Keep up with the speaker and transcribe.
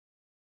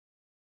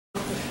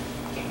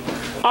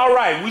All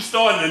right, we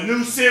starting a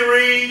new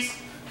series.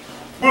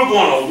 We're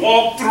going to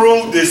walk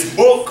through this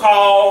book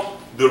called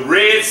The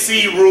Red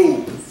Sea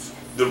Rules.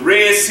 The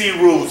Red Sea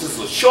Rules. It's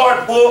a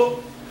short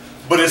book,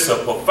 but it's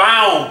a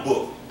profound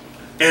book.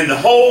 And the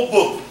whole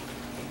book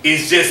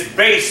is just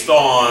based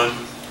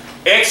on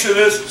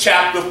Exodus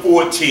chapter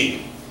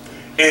 14.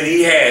 And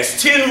he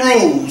has 10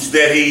 rules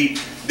that he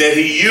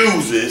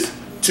uses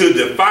to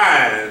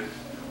define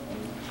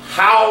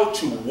how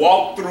to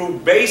walk through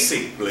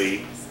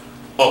basically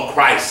a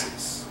crisis.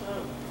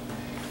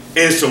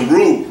 And some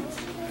rules.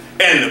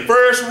 And the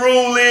first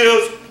rule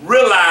is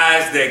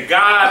realize that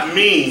God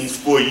means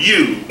for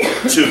you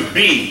to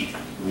be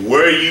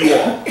where you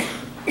are.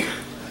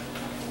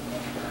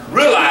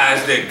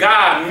 Realize that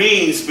God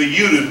means for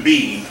you to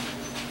be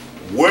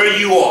where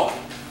you are.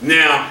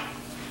 Now,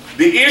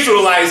 the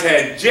Israelites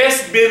had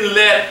just been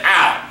let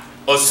out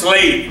of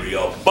slavery,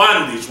 of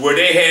bondage, where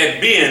they had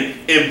been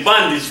in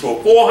bondage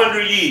for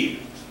 400 years.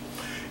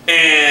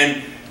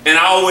 And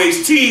I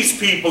always tease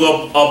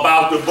people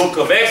about the book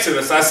of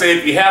Exodus. I say,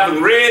 if you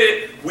haven't read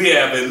it, we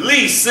have at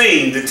least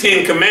seen the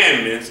 10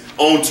 Commandments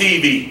on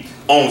TV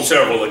on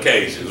several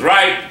occasions,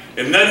 right?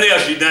 If nothing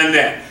else, you've done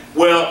that.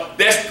 Well,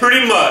 that's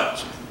pretty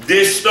much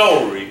this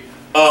story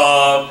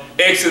of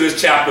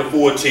Exodus chapter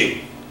 14.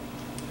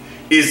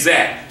 Is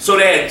that. So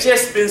they had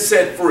just been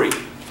set free.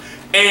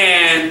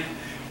 And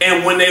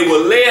when they were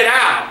led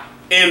out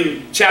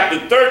in chapter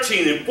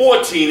 13 and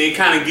 14, it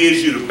kind of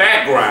gives you the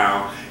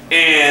background.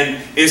 And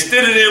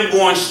instead of them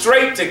going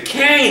straight to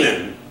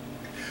Canaan,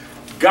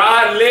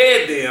 God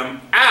led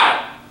them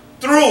out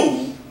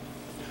through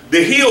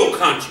the hill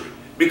country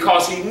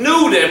because he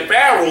knew that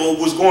Pharaoh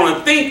was going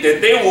to think that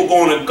they were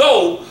going to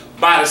go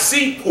by the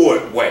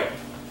seaport way.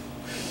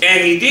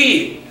 And he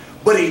did.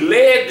 But he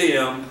led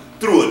them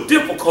through a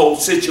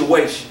difficult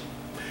situation.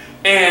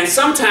 And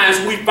sometimes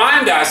we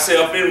find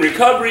ourselves in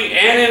recovery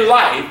and in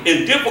life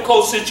in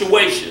difficult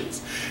situations.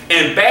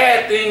 And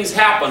bad things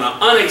happen, or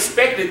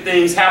unexpected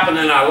things happen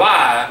in our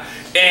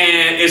life,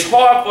 and it's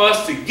hard for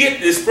us to get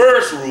this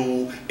first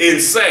rule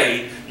and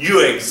say,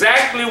 you're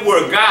exactly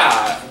where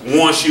God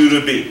wants you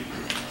to be.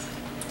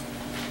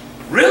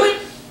 Really?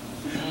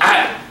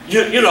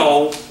 You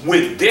know,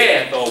 with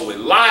death or with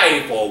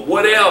life or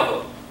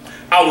whatever.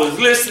 I was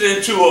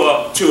listening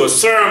to a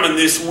sermon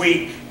this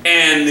week,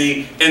 and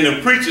the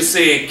preacher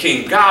said,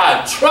 can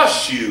God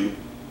trust you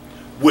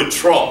with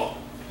trouble?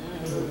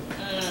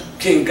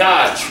 Can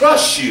God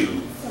trust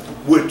you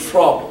with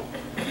trouble?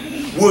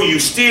 Will you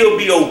still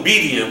be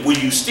obedient? Will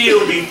you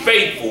still be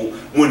faithful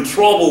when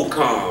trouble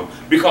comes?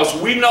 Because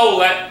we know,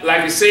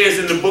 like it says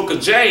in the book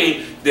of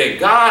James, that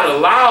God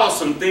allows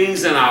some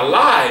things in our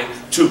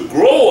life to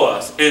grow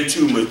us and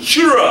to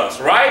mature us,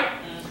 right?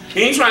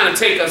 He ain't trying to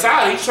take us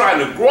out. He's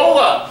trying to grow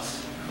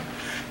us.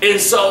 And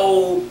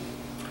so,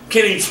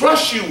 can he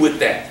trust you with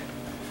that?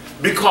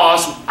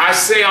 Because I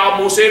say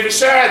almost every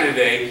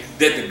Saturday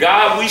that the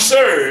God we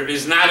serve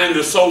is not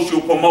into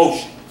social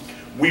promotion.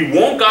 We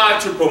want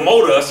God to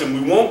promote us and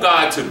we want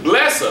God to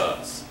bless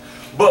us,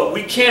 but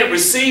we can't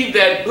receive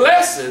that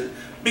blessing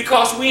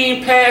because we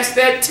ain't passed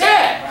that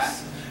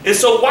test. And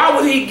so why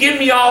would he give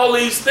me all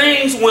these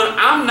things when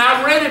I'm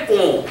not ready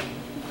for them?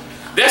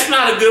 That's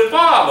not a good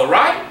father,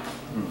 right?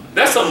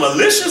 That's a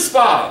malicious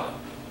father.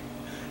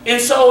 And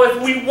so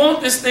if we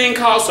want this thing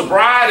called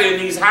sobriety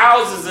in these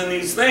houses and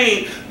these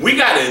things, we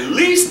got to at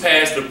least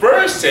pass the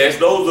first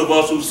test, those of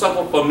us who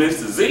suffer from this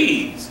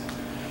disease,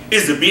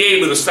 is to be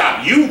able to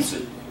stop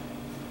using.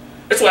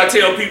 That's what I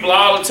tell people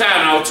all the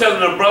time. I was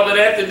telling a brother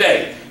that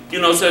today. You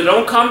know, so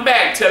don't come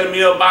back telling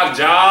me about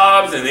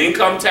jobs and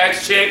income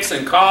tax checks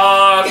and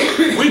cars.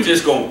 We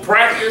just going to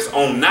practice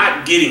on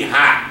not getting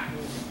high.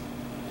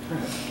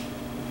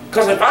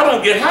 Because if I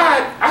don't get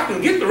high, I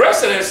can get the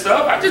rest of that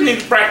stuff. I just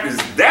need to practice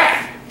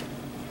that.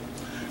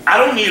 I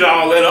don't need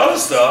all that other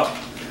stuff.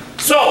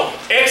 So,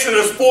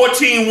 Exodus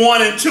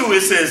 14:1 and 2,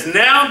 it says,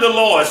 now the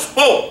Lord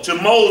spoke to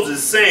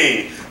Moses,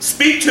 saying,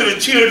 speak to the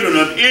children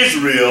of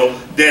Israel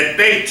that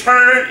they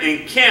turn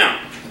and camp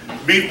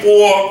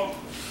before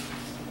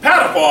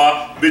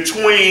Potiphar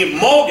between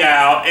Mogul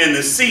and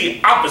the sea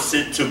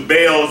opposite to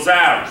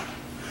Baal-Zerah.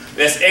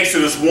 That's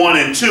Exodus 1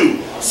 and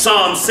 2.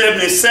 Psalm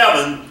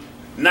 77,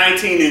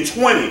 19 and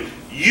 20.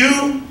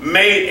 You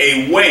made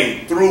a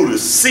way through the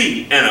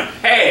sea and a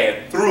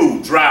path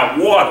through dry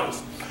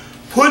waters.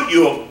 Put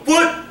your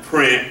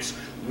footprints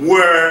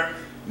where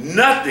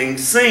nothing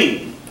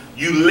seen.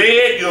 You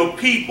led your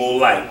people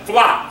like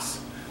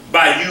flocks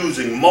by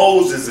using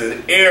Moses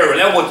and Aaron.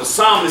 That's what the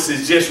psalmist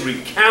is just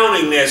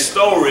recounting that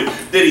story,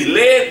 that he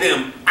led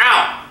them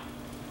out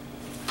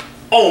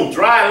on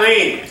dry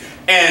land.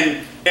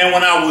 And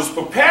when I was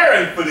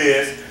preparing for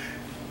this,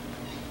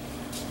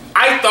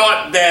 I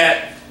thought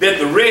that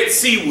the Red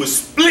Sea was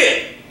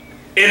split,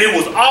 and it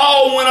was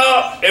all went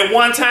up at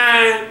one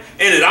time,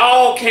 and it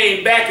all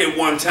came back at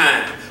one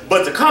time.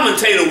 But the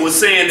commentator was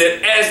saying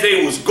that as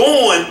they was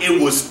going,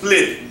 it was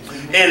split.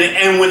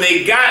 And when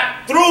they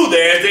got through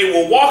there, as they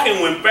were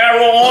walking, when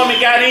Pharaoh's army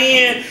got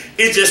in,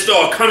 it just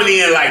started coming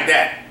in like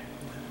that.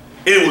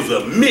 It was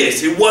a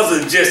mist. It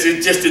wasn't just,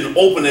 it just didn't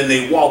open and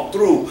they walked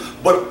through.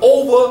 But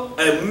over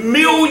 1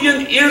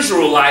 million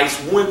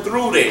Israelites went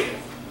through there.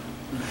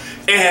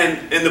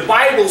 And the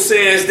Bible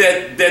says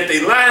that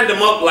they lined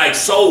them up like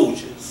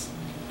soldiers.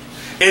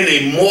 And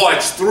they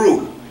marched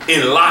through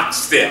in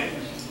lockstep.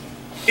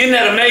 Isn't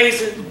that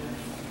amazing?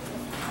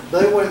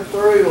 They went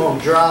through on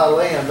dry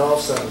land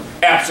also.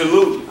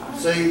 Absolutely.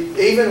 See,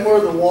 even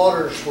where the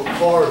waters were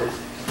parted,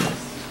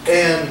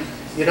 and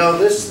you know,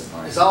 this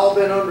has all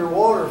been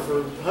underwater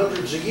for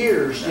hundreds of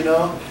years, you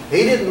know. He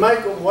didn't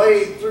make them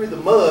wade through the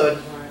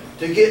mud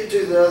to get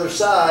to the other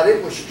side.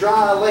 It was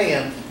dry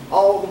land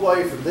all the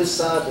way from this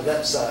side to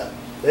that side.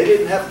 They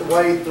didn't have to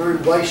wade through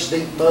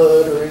waist-deep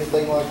mud or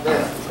anything like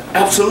that.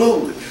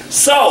 Absolutely.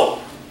 So,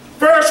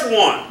 first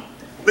one,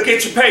 look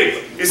at your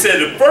paper. It said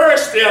the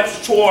first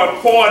steps toward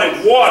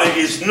parted water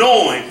is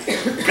knowing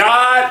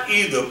God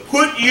either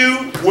put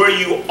you where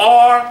you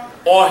are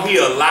or He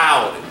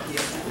allowed it.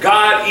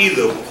 God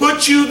either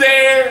put you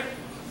there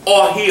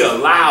or He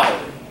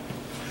allowed it.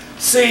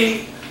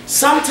 See,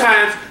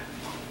 sometimes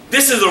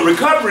this is a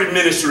recovery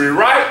ministry,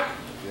 right?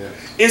 Yes.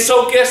 And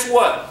so guess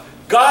what?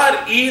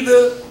 God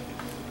either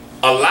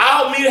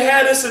allowed me to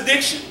have this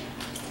addiction.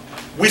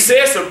 We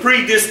say it's a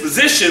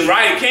predisposition,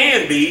 right? It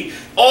can be.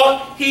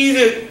 Or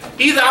either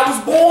I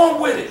was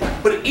born with it.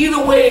 But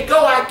either way it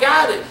go, I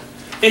got it.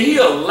 And He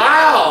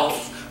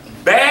allows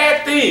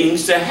bad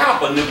things to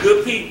happen to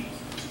good people.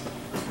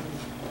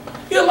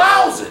 He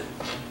allows it.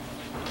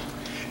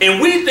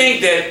 And we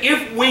think that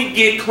if we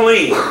get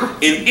clean and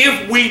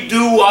if we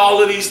do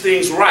all of these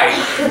things right,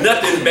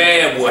 nothing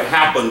bad will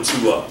happen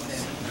to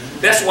us.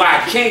 That's why I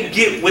can't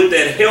get with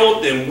that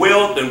health and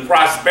wealth and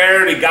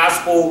prosperity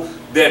gospel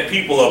that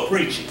people are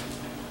preaching.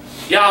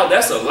 Y'all,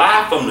 that's a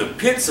lie from the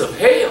pits of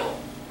hell.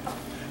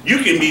 You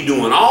can be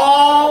doing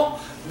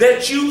all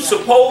that you're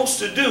supposed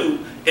to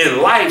do and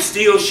life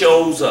still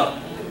shows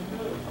up.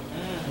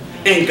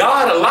 And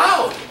God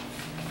allowed it.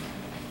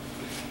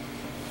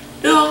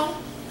 You know,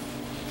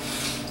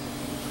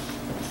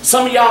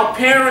 some of y'all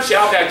parents,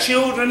 y'all got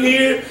children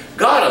here.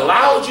 God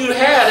allowed you to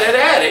have that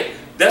addict.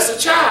 That's a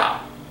child.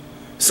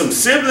 Some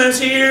siblings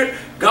here.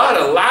 God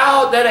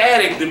allowed that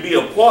addict to be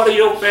a part of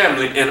your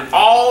family and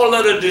all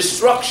of the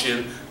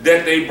destruction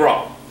that they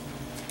brought.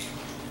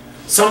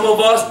 Some of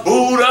us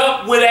booed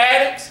up with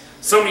addicts.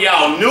 Some of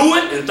y'all knew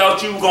it and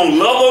thought you were going to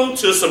love them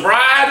to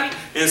sobriety.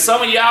 And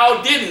some of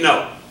y'all didn't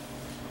know.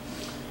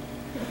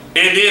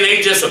 And then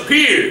they just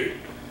appeared.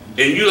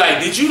 And you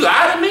like, did you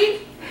lie to me?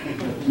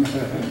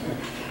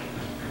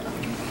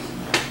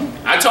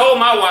 I told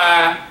my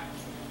wife,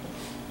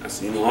 I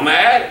said, you know, I'm an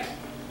addict.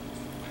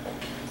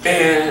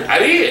 And I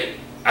did.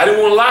 I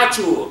didn't want to lie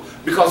to her.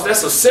 Because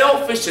that's a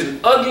selfish and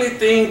ugly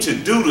thing to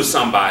do to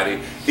somebody,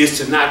 is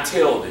to not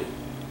tell them.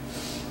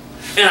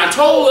 And I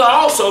told her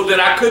also that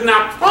I could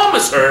not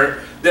promise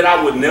her that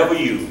I would never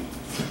use.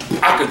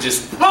 I could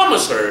just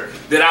promise her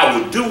that I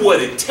would do what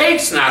it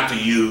takes not to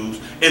use.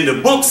 And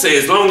the book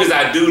says, as long as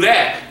I do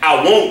that,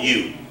 I won't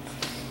use.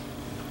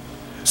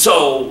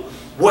 So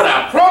what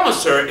I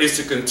promised her is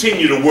to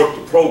continue to work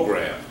the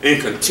program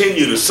and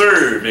continue to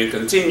serve and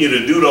continue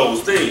to do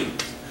those things.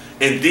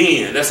 And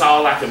then that's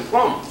all I can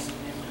promise.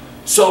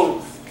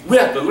 So we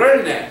have to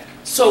learn that.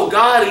 So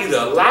God either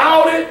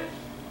allowed it,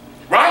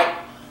 right?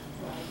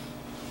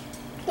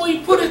 Or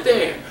He put it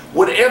there.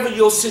 Whatever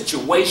your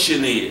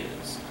situation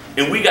is.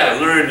 And we got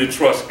to learn to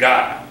trust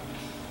God.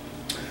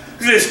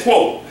 This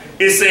quote,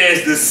 it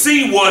says, the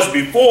sea was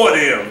before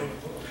them,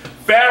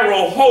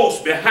 Pharaoh's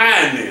host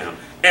behind them,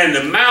 and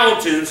the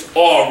mountains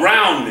are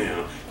around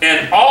them.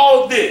 And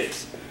all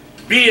this,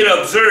 be it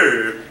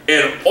observed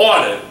and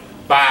ordered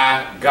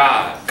by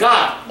God.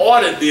 God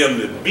ordered them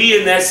to be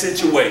in that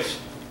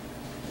situation.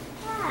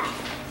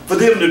 For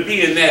them to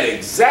be in that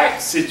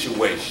exact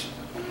situation.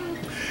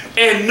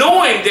 And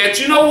knowing that,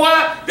 you know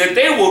what? That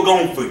they were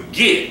going to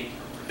forget.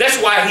 That's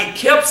why He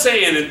kept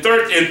saying in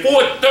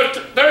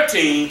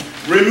 4:13,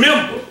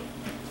 remember.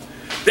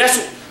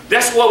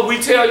 That's what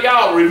we tell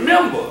y'all,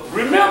 remember,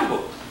 remember.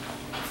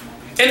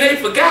 And they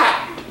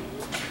forgot.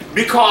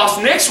 Because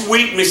next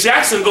week, Miss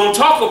Jackson going to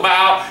talk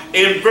about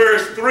in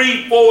verse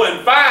 3, 4,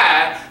 and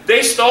 5,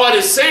 they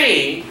started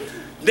saying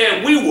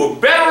that we were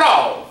better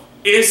off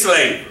in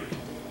slavery.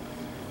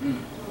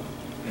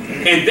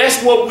 And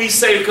that's what we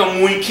say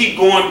when we keep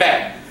going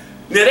back.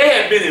 Now, they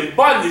had been in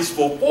bondage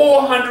for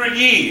 400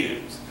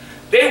 years.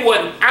 They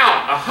wasn't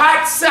out a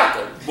hot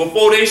second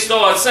before they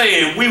started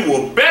saying we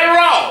were better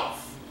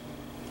off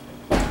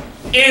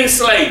in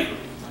slavery.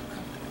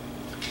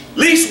 At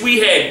least we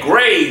had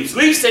graves. At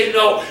least they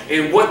know.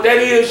 And what that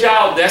is,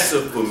 y'all, that's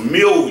a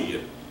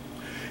familiar.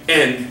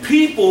 And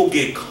people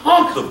get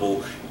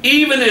comfortable,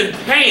 even in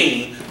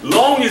pain,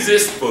 long as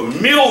it's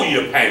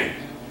familiar pain.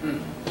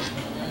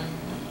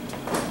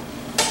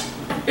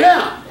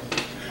 Yeah.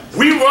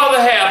 We'd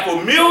rather have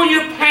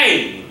familiar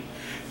pain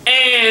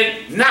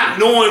and not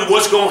knowing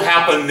what's going to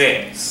happen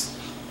next.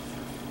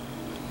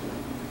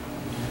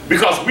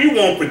 Because we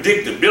want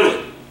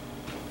predictability.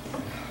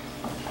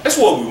 That's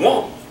what we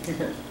want.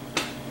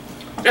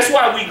 That's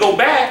why we go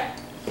back.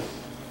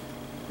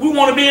 We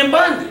want to be in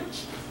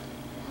bondage.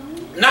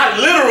 Not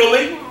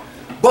literally,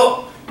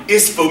 but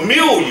it's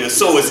familiar,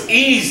 so it's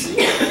easy.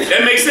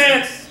 That makes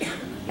sense?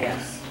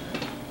 Yes.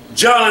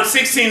 John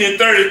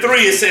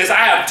 16:33, it says, I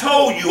have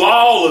told you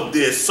all of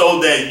this so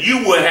that you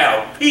will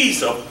have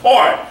peace of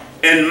heart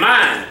and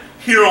mind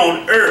here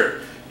on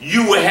earth.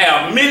 You will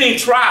have many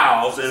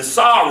trials and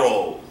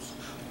sorrows,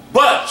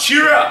 but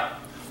cheer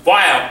up, for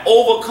I have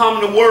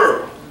overcome the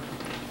world.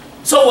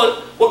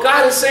 So what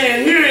God is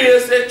saying here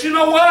is that, you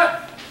know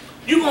what?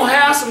 You're going to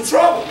have some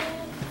trouble.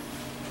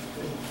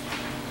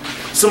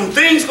 Some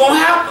things going to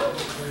happen.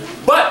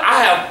 But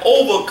I have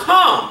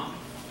overcome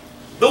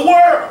the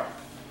world.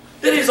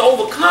 That is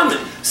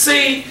overcoming.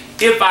 See,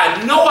 if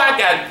I know I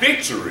got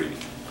victory,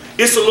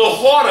 it's a little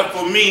harder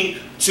for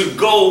me to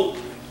go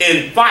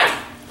and fight.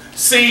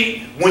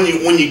 See, when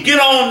you get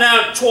on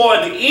now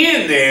toward the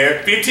end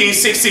there, 15,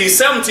 16,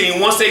 17,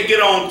 once they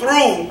get on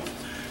through,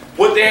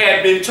 what they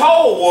had been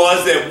told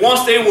was that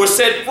once they were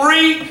set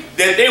free,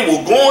 that they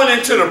were going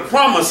into the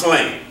promised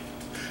land.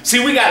 See,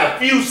 we got a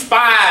few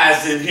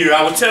spies in here.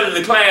 I was telling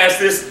the class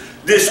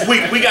this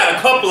week, we got a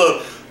couple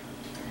of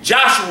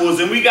Joshuas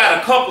and we got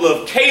a couple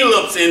of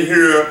Calebs in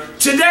here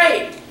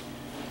today.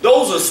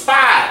 Those are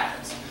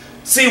spies.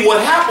 See,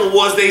 what happened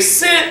was they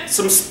sent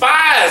some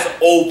spies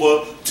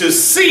over to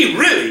see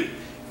really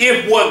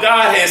if what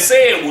God had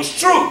said was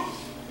true.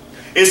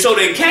 And so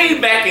they came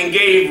back and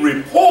gave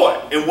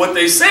report, and what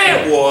they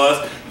said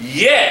was,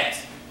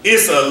 yes,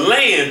 it's a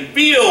land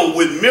filled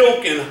with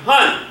milk and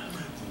honey,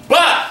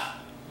 but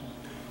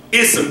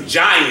it's some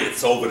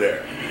giants over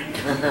there.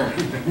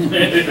 Ain't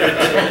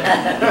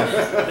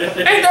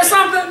that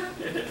something?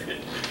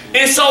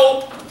 And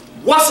so,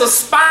 what's a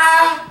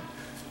spy?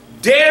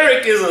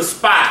 Derek is a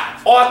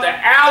spy. Arthur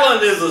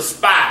Allen is a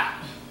spy.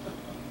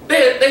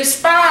 They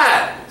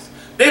spies.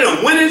 They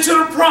done went into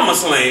the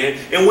promised land,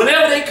 and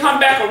whenever they come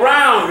back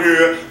around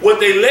here, what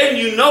they letting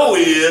you know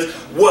is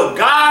what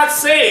God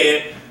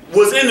said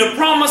was in the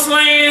promised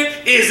land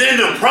is in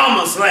the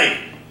promised land.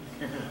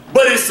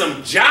 But it's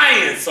some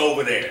giants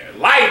over there.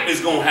 Life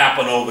is going to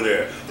happen over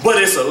there. But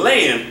it's a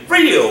land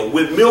filled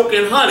with milk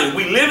and honey.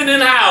 We living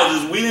in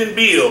houses we didn't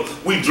build.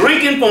 We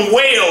drinking from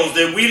wells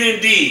that we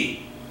didn't dig.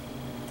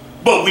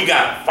 But we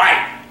got to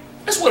fight.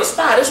 That's what a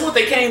spy, that's what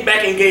they came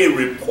back and gave a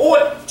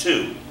report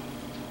to.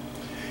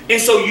 And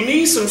so you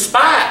need some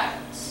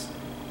spies.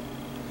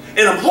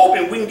 And I'm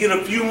hoping we can get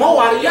a few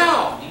more out of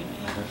y'all.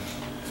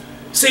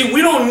 See,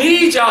 we don't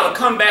need y'all to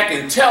come back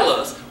and tell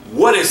us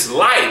what it's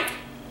like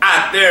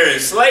out there in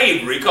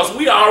slavery, because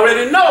we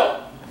already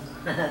know.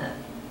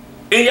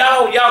 And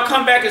y'all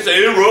come back and say,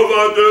 it's rough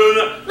out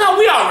there. No,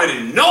 we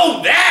already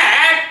know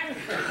that.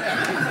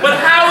 But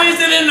how is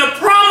it in the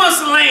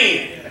promised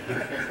land?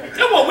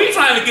 That's what we're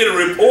trying to get a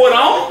report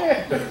on.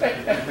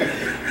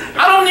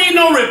 I don't need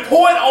no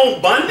report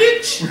on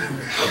bondage.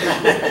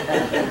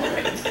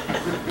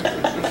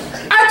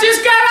 I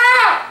just got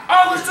out.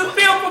 August the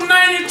 5th of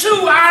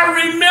 92. I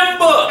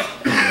remember.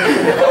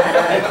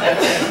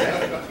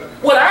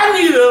 What I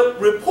need a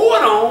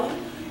report on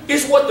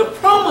is what the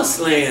promised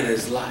land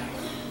is like.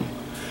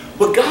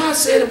 But God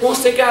said that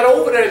once they got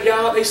over there,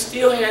 y'all, they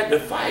still had to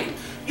fight.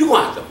 You're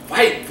going to have to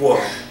fight for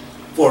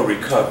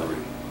recovery.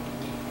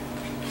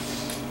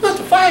 You have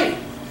to fight.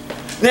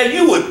 Now,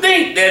 you would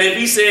think that if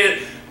he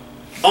said,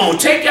 I'm going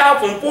to take y'all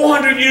from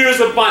 400 years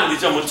of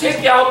bondage, I'm going to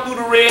take y'all through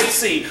the Red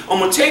Sea, I'm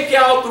going to take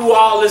y'all through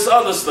all this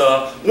other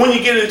stuff, when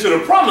you get into the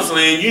promised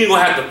land, you ain't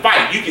going to have to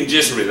fight. You can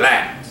just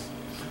relax.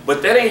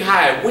 But that ain't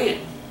how it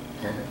went.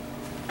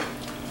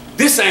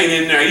 This ain't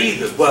in there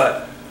either,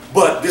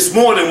 but this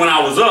morning when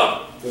I was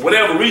up, for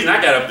whatever reason,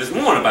 I got up this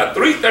morning about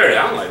 3:30.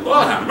 I'm like,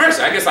 Lord have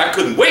mercy, I guess I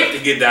couldn't wait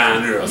to get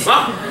down there or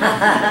something.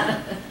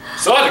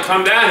 So I had to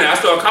come down there. I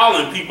started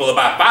calling people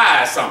about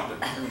 5 something,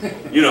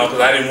 you know, because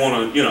I didn't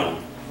want to, you know,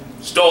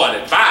 start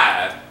at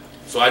 5.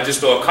 So I just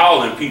started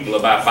calling people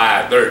about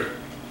 5:30.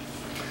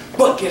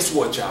 But guess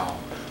what, y'all?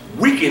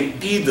 We can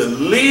either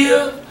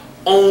live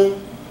on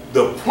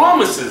the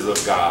promises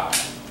of God,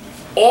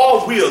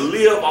 or we'll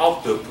live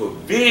off the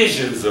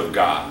provisions of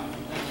God.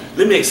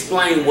 Let me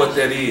explain what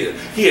that is.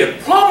 He had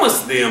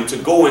promised them to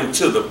go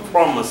into the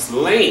promised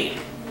land,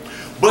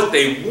 but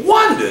they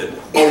wandered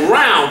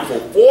around for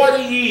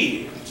 40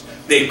 years.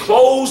 Their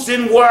clothes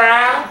didn't wear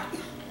out,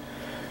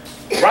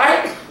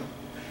 right?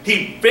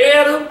 He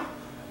fed them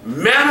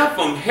manna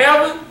from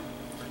heaven,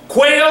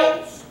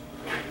 quails,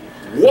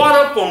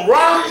 water from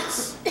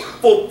rocks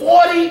for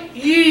 40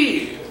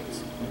 years,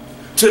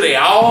 till they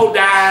all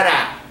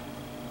died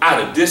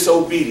out of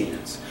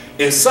disobedience.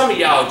 And some of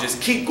y'all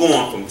just keep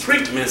going from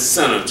treatment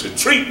center to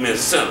treatment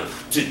center,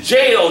 to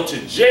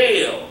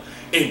jail,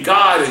 and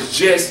God is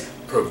just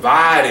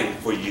providing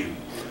for you.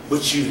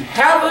 But you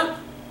haven't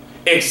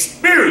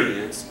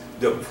experienced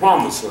the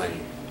promised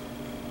land.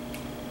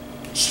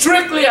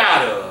 Strictly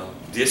out of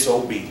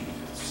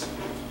disobedience.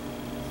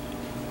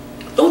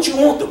 Don't you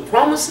want the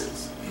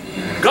promises?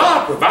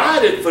 God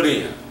provided for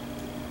them.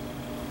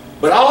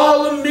 But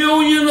all the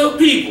millions of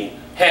people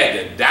had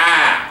to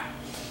die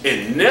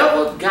and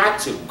never got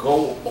to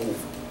go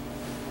over.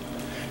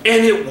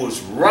 And it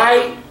was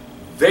right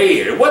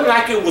there. It wasn't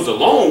like it was a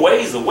long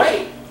ways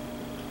away.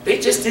 They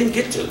just didn't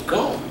get to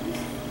go.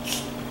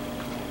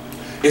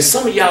 And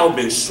some of y'all have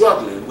been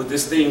struggling with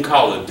this thing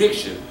called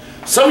addiction.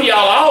 Some of y'all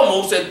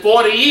almost at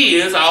 40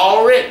 years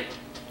already.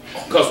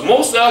 Because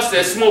most of us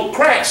that smoke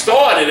crack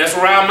started, that's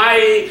around my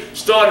age,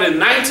 started in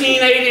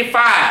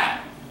 1985.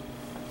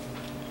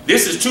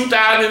 This is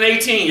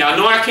 2018. Y'all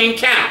know I can't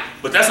count,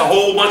 but that's a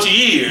whole bunch of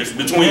years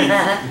between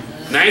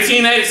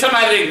 1980,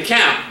 somebody that can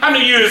count. How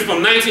many years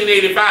from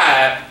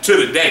 1985 to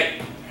the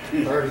day?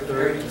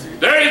 33.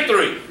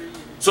 33.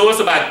 So it's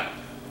about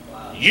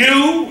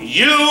you,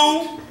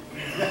 y'all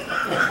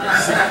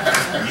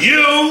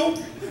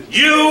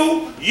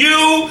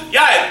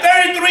had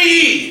 33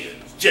 years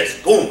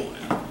just going.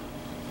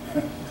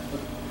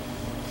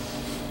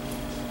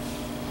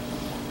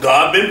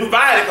 God been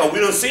provided because we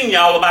done seen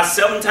y'all about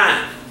 7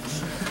 times.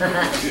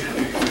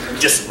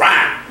 Just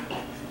rhyme.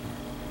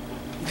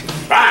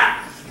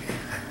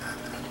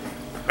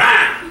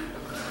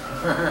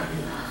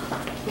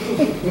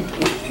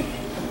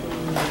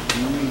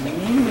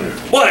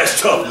 Boy, that's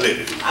tough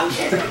living.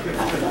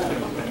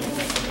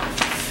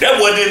 That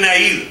wasn't in there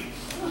either.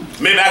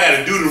 Maybe I got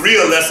to do the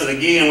real lesson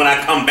again when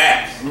I come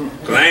back.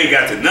 Because I ain't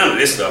got to none of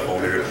this stuff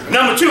over here.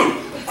 Number 2,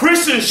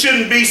 Christians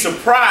shouldn't be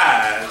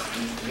surprised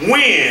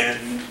when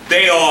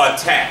they are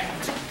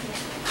attacked.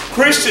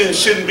 Christians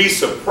shouldn't be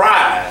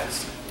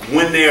surprised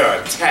when they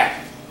are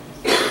attacked.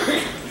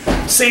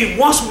 See,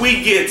 once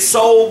we get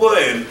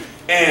sober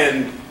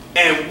and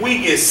we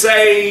get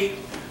saved,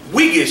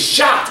 we get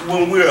shocked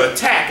when we're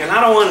attacked, and I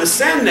don't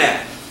understand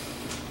that.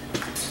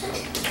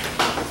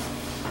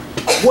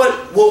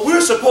 What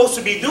we're supposed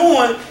to be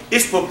doing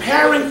is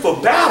preparing for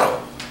battle.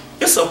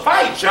 It's a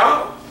fight,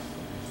 y'all.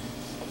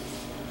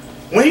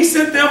 When he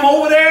sent them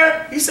over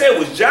there, he said it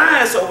was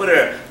giants over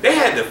there. They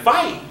had to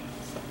fight.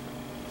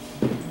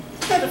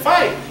 They had to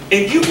fight.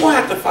 And you're going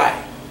to have to fight.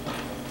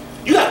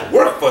 You got to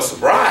work for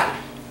sobriety.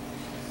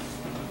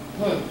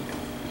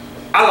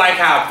 I like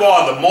how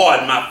Father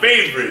Martin, my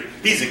favorite,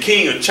 he's the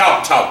king of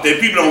chalk talk. That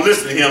people don't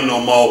listen to him no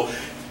more.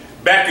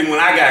 Back when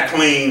I got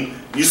clean,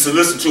 used to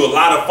listen to a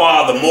lot of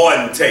Father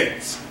Martin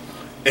tapes.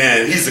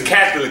 And he's a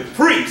Catholic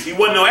priest. He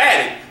wasn't no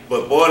addict.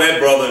 But boy, that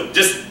brother,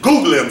 just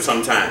Google him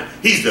sometime.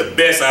 He's the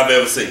best I've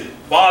ever seen.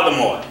 Father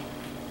Martin,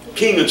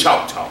 king of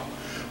chalk talk.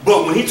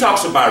 But when he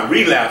talks about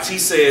relapse, he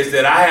says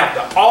that I have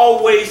to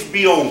always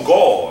be on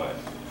guard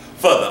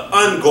for the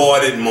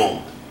unguarded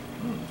moment.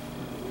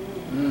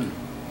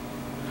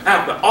 I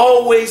have to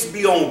always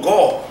be on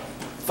guard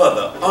for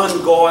the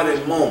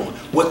unguarded moment.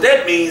 What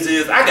that means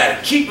is I got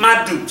to keep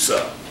my dukes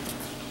up.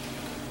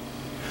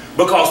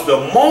 Because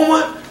the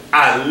moment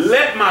I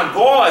let my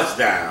guards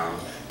down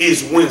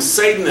is when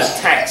Satan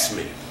attacks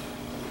me.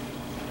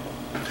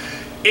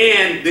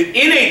 And the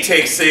NA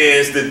text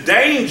says the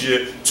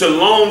danger to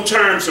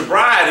long-term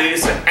sobriety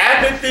is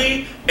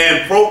apathy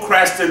and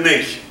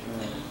procrastination.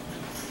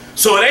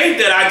 So it ain't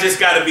that I just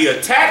got to be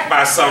attacked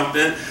by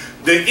something.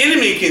 The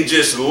enemy can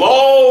just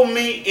lull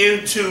me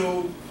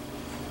into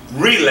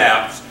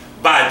relapse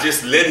by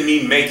just letting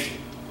me make it.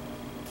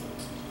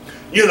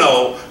 You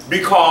know,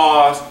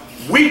 because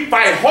we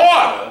fight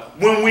harder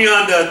when we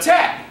under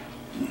attack.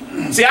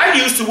 See, I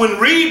used to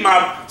read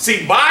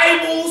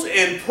Bibles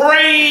and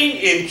praying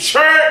in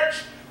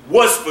church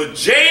was for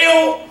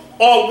jail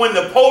or when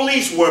the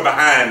police were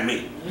behind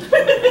me.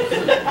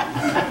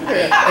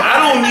 I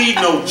don't need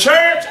no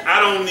church,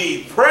 I don't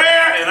need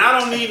prayer, and I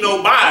don't need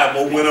no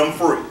Bible when I'm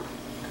free.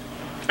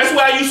 That's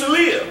where I used to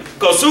live.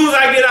 Because as soon as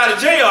I get out of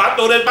jail, I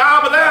throw that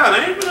Bible down.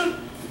 I ain't gonna,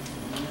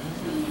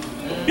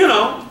 you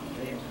know,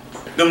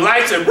 them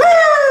lights and woo!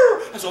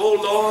 I said, oh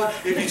Lord,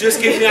 if you just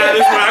get me out of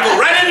this one, I go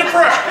right into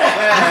prayer.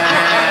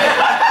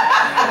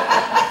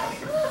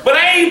 But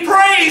I ain't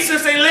prayed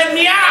since they let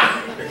me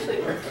out.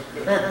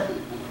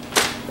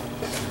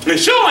 And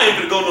sure I ain't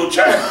gonna go to no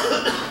church.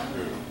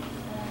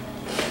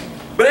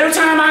 But every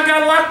time I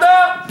got locked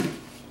up,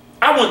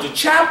 I went to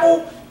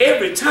chapel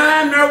every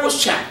time there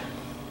was chapel.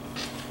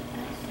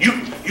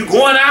 You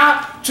going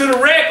out to the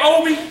wreck,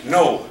 Obie?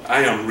 No,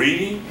 I am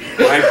reading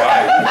my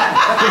Bible.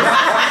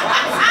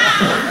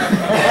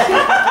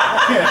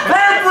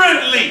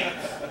 Fervently.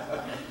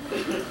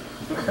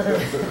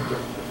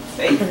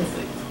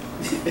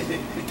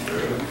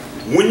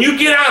 When you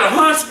get out of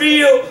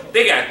Huntsville,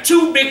 they got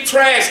 2 big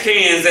trash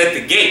cans at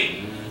the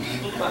gate.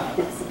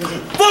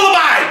 Full of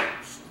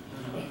Bibles.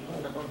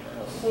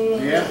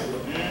 Yeah.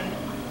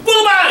 Full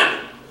of Bibles.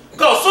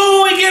 Because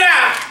soon we get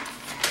out,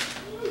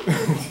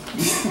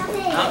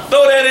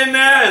 throw that in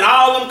there and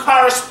all them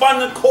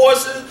correspondence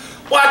courses.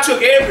 Well, I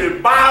took every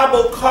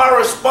Bible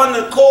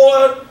correspondence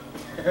course.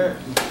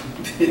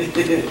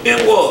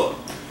 It was.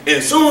 And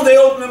as soon as they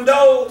open them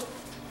doors,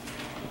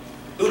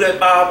 threw that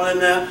Bible in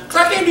there. Because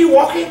I can't be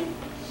walking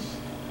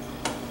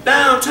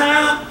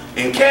downtown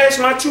and cash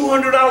my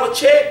 $200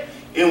 check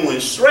and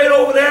went straight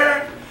over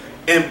there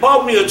and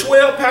bought me a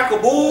 12-pack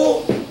of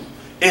bull.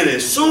 And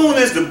as soon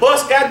as the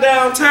bus got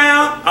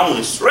downtown, I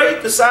went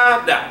straight to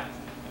South Dallas.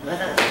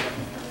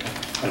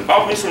 and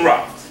bought me some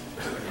rocks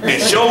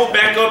and showed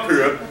back up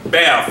here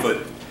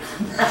barefoot.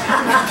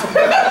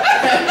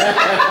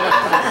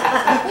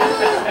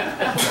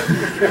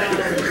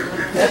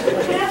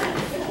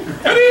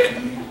 I did.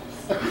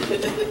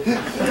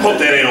 Hope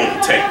that ain't on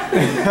the tape.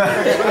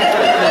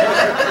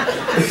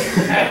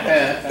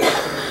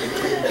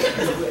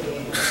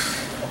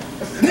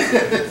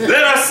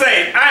 Let us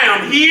say, I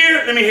am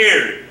here, let me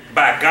hear it,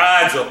 by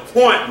God's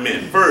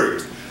appointment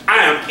first. I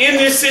am in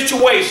this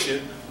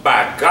situation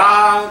by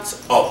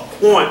God's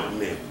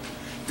appointment.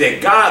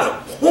 That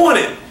God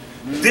appointed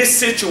this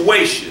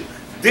situation,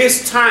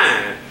 this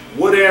time,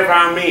 whatever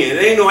I'm in.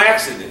 It ain't no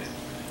accident.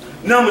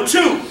 Number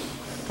two,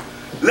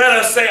 let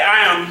us say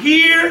I am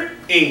here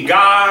in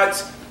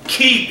God's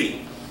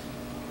keeping.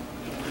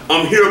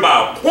 I'm here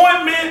by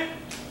appointment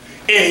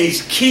and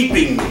He's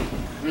keeping me.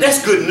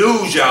 That's good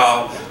news,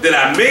 y'all, that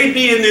I may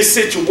be in this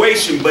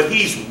situation, but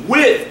He's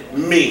with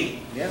me.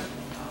 Yeah.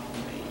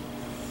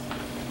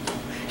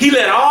 He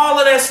let all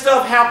of that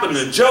stuff happen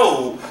to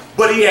Job,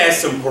 but He had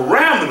some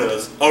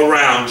parameters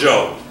around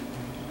Job.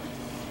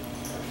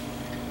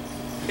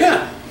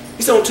 Yeah.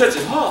 He said, don't touch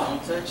his heart.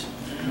 Don't touch it.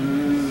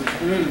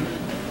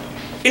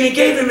 And He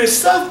gave him his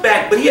stuff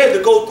back, but he had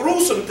to go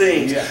through some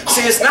things. Yeah.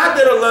 See, it's not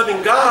that a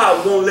loving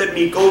God won't let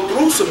me go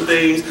through some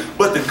things,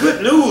 but the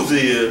good news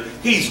is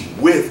He's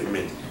with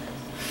me.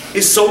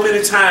 It's so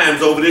many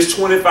times over this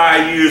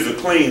 25 years of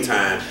clean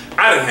time,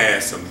 I done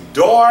had some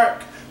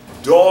dark,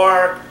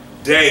 dark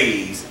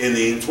days in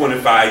the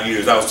 25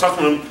 years. I was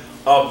talking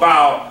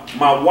about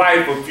my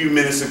wife a few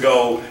minutes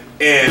ago,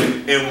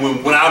 and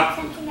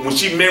when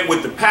she met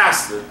with the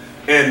pastor,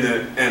 and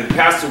the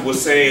pastor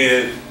was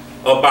saying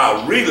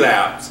about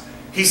relapse,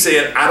 he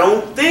said, I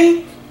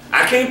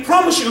can't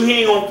promise you he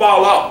ain't gonna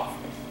fall off,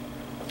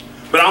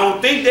 but I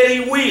don't think that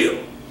he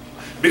will,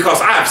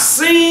 because I've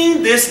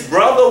seen this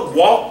brother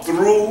walk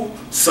through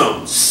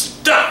some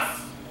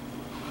stuff.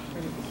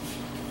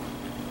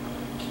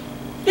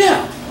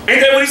 Yeah,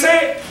 ain't that what he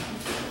said?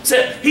 He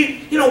said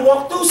he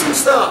walked through some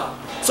stuff.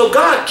 So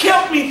God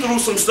kept me through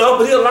some stuff,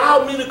 but He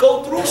allowed me to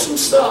go through some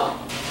stuff.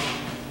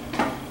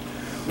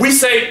 We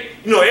say,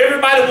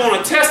 everybody want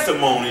a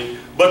testimony,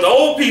 but the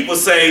old people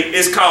say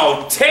it's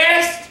called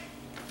testimony.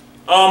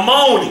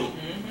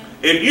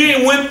 If you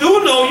ain't went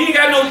through you ain't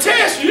got no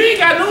test, you ain't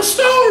got no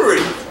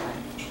story.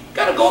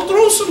 Got to go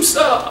through some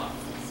stuff.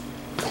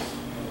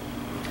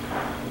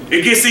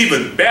 It gets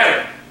even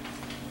better.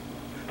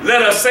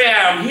 Let us say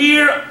I am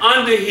here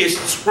under His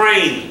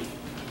training.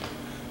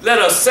 Let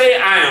us say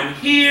I am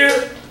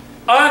here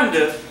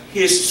under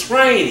His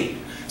training.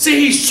 See,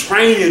 He's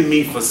training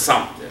me for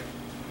something.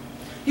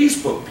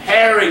 He's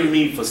preparing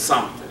me for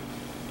something.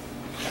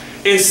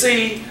 And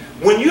see,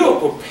 when you're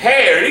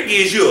prepared, it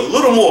gives you a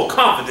little more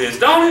confidence,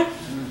 don't it?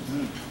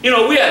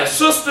 We had a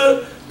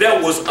sister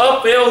that was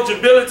up for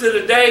eligibility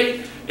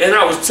today, and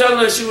I was telling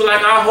her, she was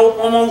like, I hope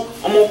I'm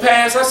gonna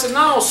pass. I said,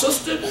 no,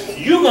 sister,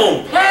 you're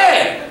gonna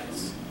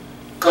pass.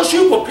 Because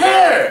you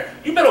prepared.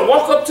 You better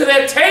walk up to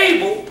that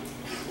table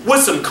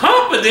with some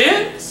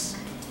confidence.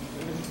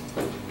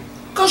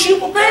 Because you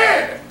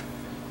prepared.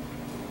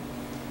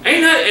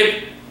 Ain't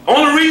that,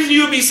 only reason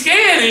you'll be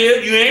scared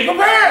is you ain't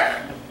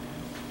prepared.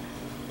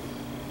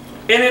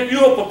 And if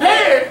you're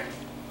prepared,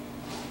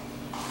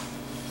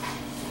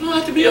 you don't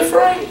have to be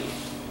afraid.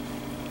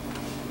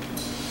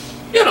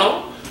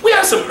 We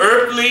have some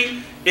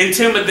earthly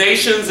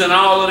intimidations and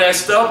all of that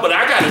stuff, but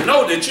I got to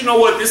know that,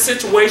 this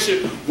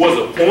situation was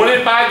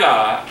appointed by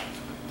God,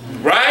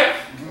 right?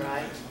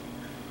 Right.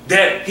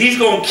 That He's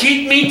going to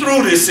keep me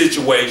through this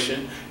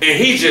situation, and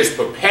He's just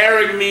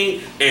preparing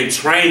me and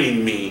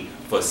training me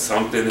for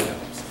something else.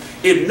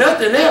 If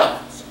nothing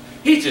else,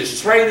 He's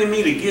just training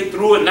me to get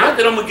through it. Not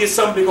that I'm going to get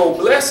some big old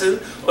blessing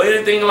or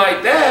anything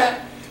like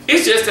that.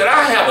 It's just that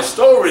I have a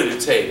story to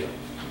tell.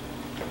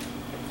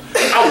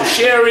 I was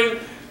sharing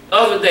the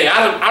other day,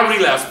 I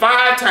relapsed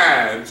 5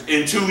 times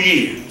in 2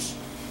 years.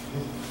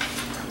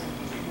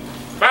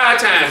 5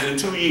 times in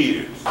 2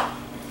 years.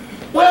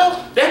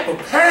 Well, that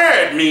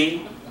prepared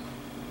me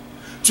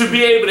to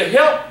be able to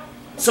help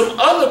some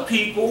other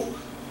people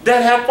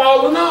that have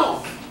fallen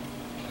off.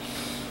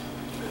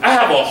 I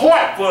have a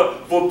heart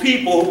for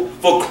people,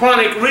 for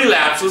chronic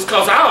relapses,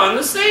 because I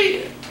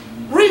understand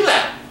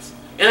relapse.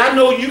 And I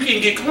know you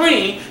can get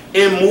clean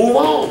and move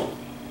on.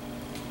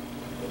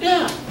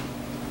 Yeah.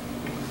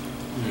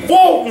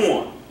 4th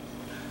one.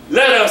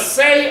 Let us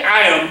say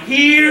I am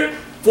here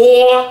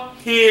for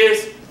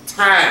His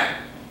time.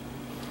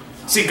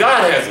 See,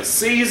 God has a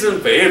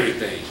season for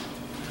everything.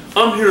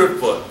 I'm here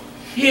for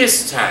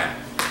His time.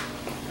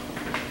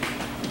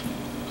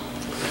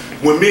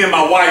 When me and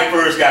my wife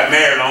first got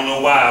married, I don't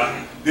know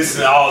why this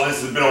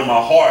has been on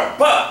my heart,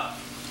 but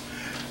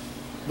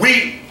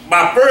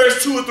my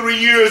first 2 or 3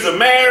 years of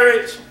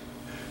marriage,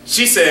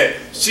 she said,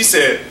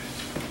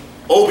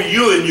 Obie,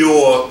 you in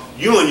your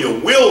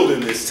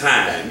wilderness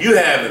time. You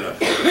having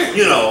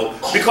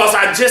because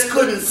I just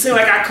seem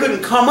like I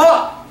couldn't come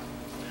up.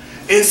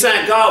 And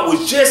saying God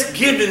was just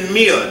giving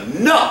me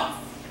enough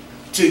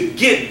to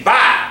get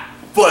by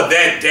for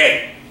that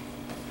day.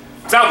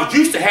 So I was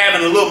used to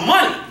having a little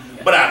money,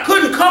 but I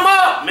couldn't come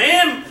up,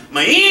 man.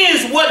 My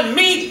ends wasn't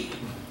meeting.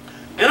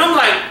 And I'm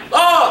like,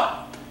 Lord.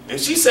 And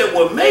she said,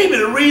 well, maybe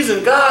the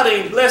reason God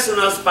ain't blessing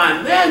us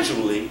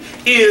financially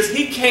is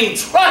he can't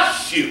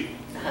trust you.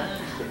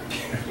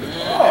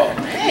 Oh,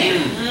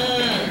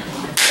 man.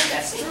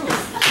 That's true.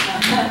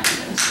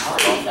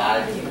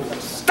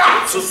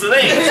 Stop, Sister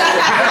Lane.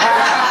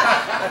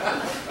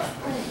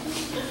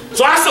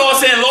 So I started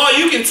saying, Lord,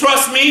 you can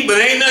trust me, but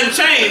ain't nothing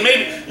changed.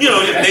 Maybe, you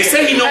know, they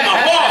say he know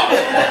my heart.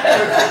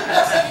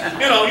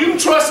 You know, you can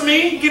trust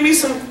me, give me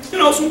some, you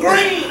know, some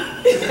green.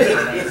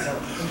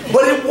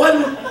 But it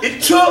wasn't,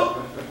 it took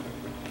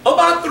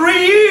about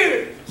 3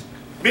 years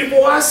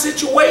before our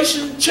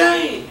situation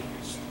changed.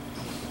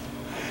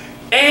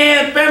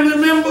 And family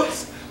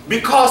members,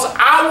 because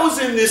I was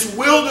in this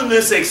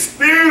wilderness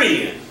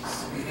experience,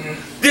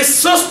 this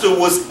sister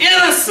was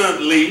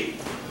innocently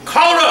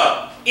caught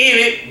up in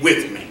it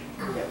with me.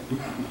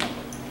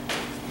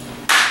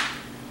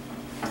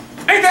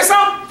 Ain't that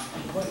something?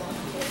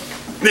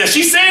 Now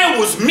she said it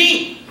was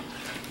me.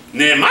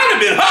 Now it might have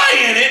been her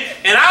in it,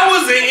 and I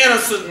was the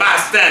innocent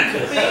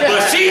bystander.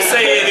 But she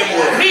said it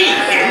was me.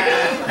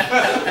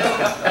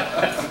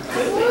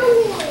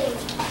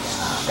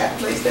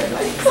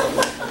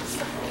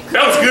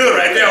 That was good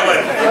right there,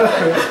 wasn't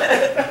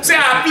it? See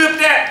how I flipped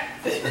that?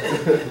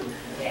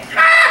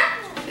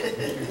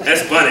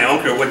 That's funny, I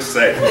don't care what you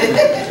say.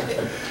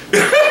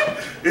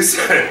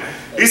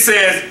 He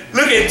says,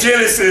 look at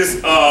Genesis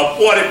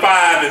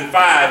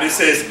 45:5. It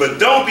says, but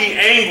don't be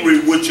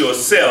angry with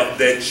yourself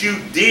that you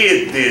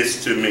did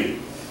this to me.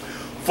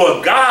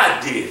 For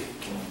God did.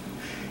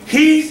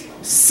 He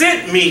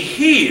sent me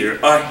here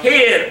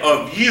ahead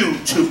of you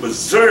to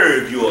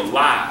preserve your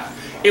life.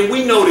 And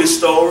we know this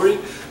story.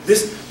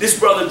 This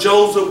brother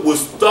Joseph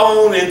was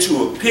thrown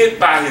into a pit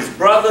by his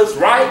brothers,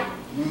 right?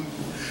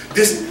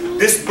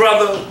 This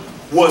brother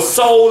was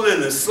sold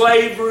into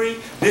slavery.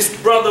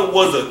 This brother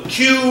was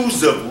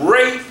accused of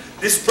rape.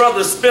 This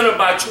brother spent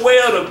about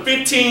 12 to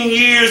 15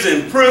 years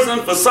in prison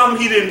for something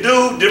he didn't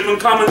do,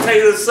 different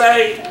commentators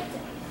say.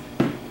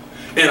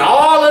 And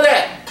all of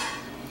that.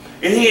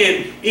 And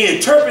he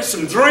interpreted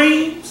some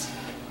dreams.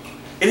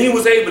 And he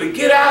was able to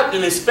get out,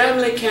 and his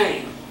family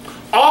came.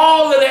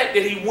 All of that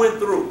he went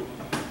through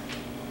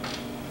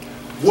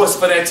was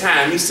for that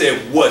time. He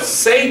said, what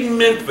Satan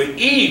meant for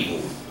evil,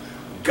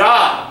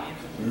 God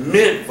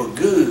meant for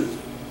good.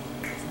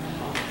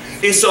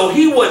 And so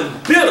he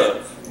wasn't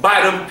bitter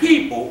by them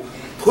people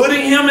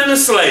putting him into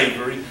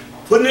slavery,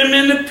 putting him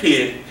in the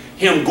pit,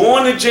 him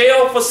going to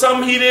jail for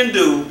something he didn't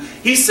do.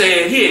 He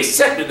said he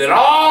accepted that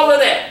all of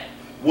that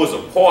was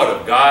a part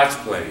of God's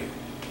plan.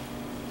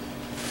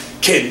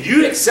 Can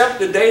you accept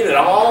the day that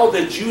all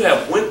that you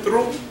have went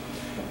through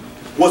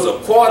was a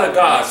part of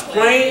God's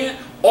plan,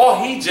 or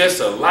he just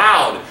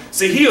allowed it?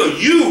 See, he'll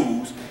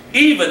use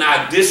even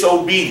our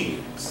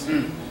disobedience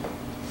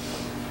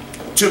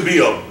to be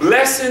a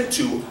blessing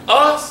to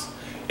us,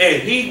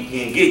 and he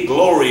can get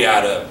glory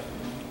out of it.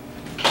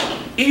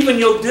 Even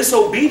your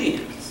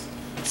disobedience.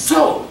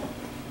 So,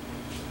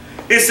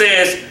 it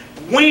says,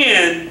 I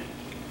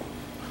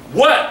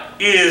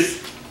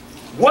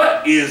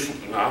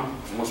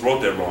almost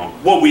wrote that wrong.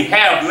 What we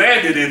have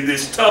landed in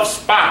this tough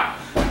spot,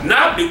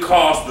 not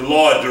because the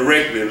Lord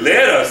directly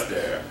led us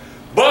there,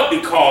 but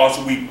because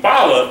we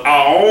followed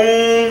our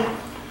own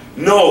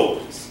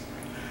nose.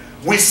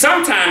 We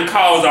sometimes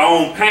cause our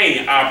own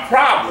pain. Our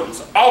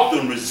problems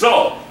often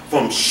result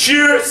from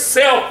sheer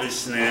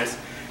selfishness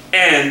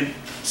and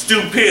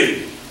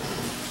stupidity.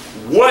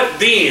 What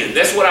then?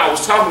 That's what I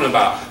was talking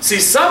about. See,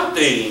 some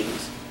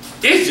things,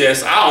 it's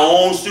just our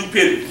own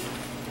stupidity.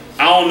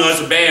 I don't know, it's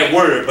a bad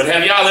word, but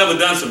have y'all ever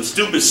done some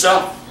stupid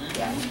stuff?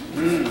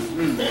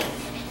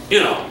 You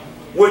know,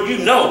 where you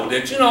know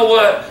that, you know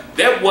what,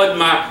 that wasn't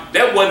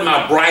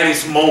my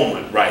brightest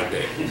moment right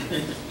there.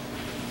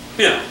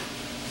 You know.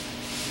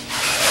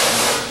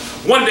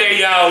 One day,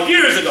 y'all,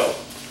 years ago,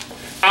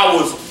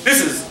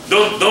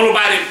 don't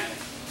nobody,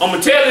 I'm going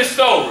to tell this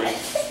story,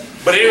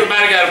 but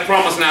everybody got to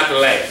promise not to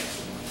laugh.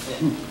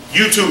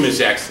 You too, Miss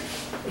Jackson.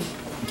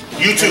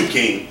 You too,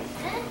 King.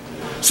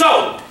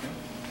 So,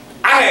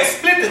 I had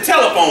split the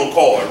telephone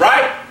cord,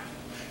 right?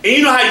 And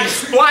you know how you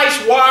splice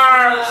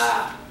wires?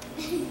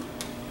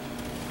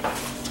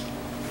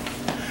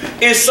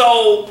 And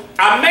so,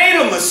 I made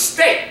a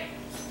mistake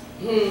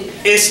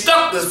and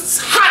stuck the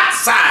hot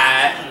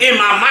side in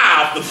my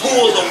mouth to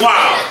pull the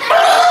wire.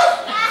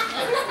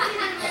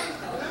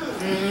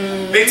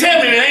 They tell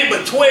me there ain't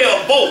but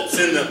 12 volts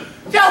in the...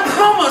 Y'all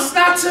promise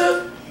not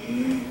to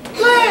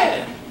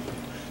laugh.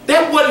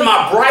 That wasn't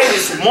my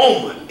brightest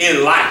moment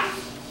in life.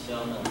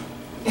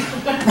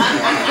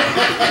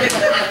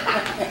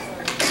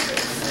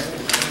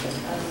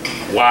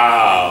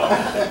 Wow.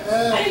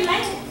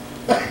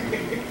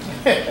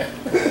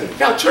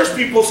 Y'all church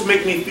people supposed to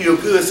make me feel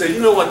good. Say,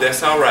 you know what,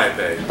 that's all right,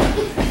 babe.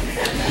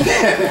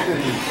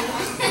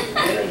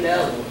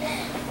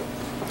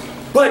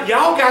 But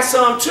y'all got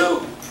some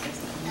too.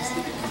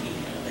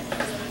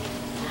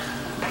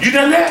 You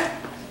done that?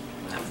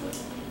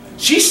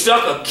 She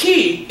stuck a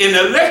key in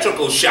the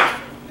electrical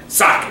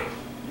socket.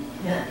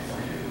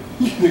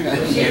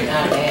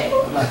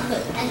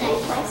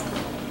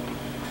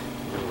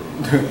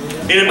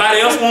 Anybody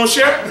else want to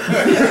share?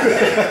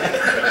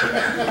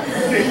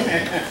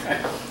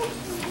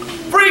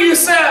 Free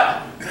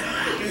yourself.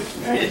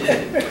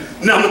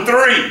 Number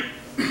 3,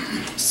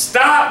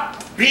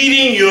 stop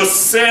beating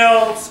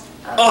yourselves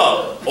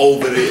up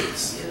over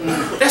this.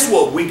 That's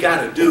what we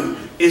got to do,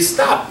 is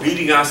stop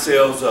beating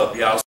ourselves up,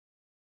 y'all.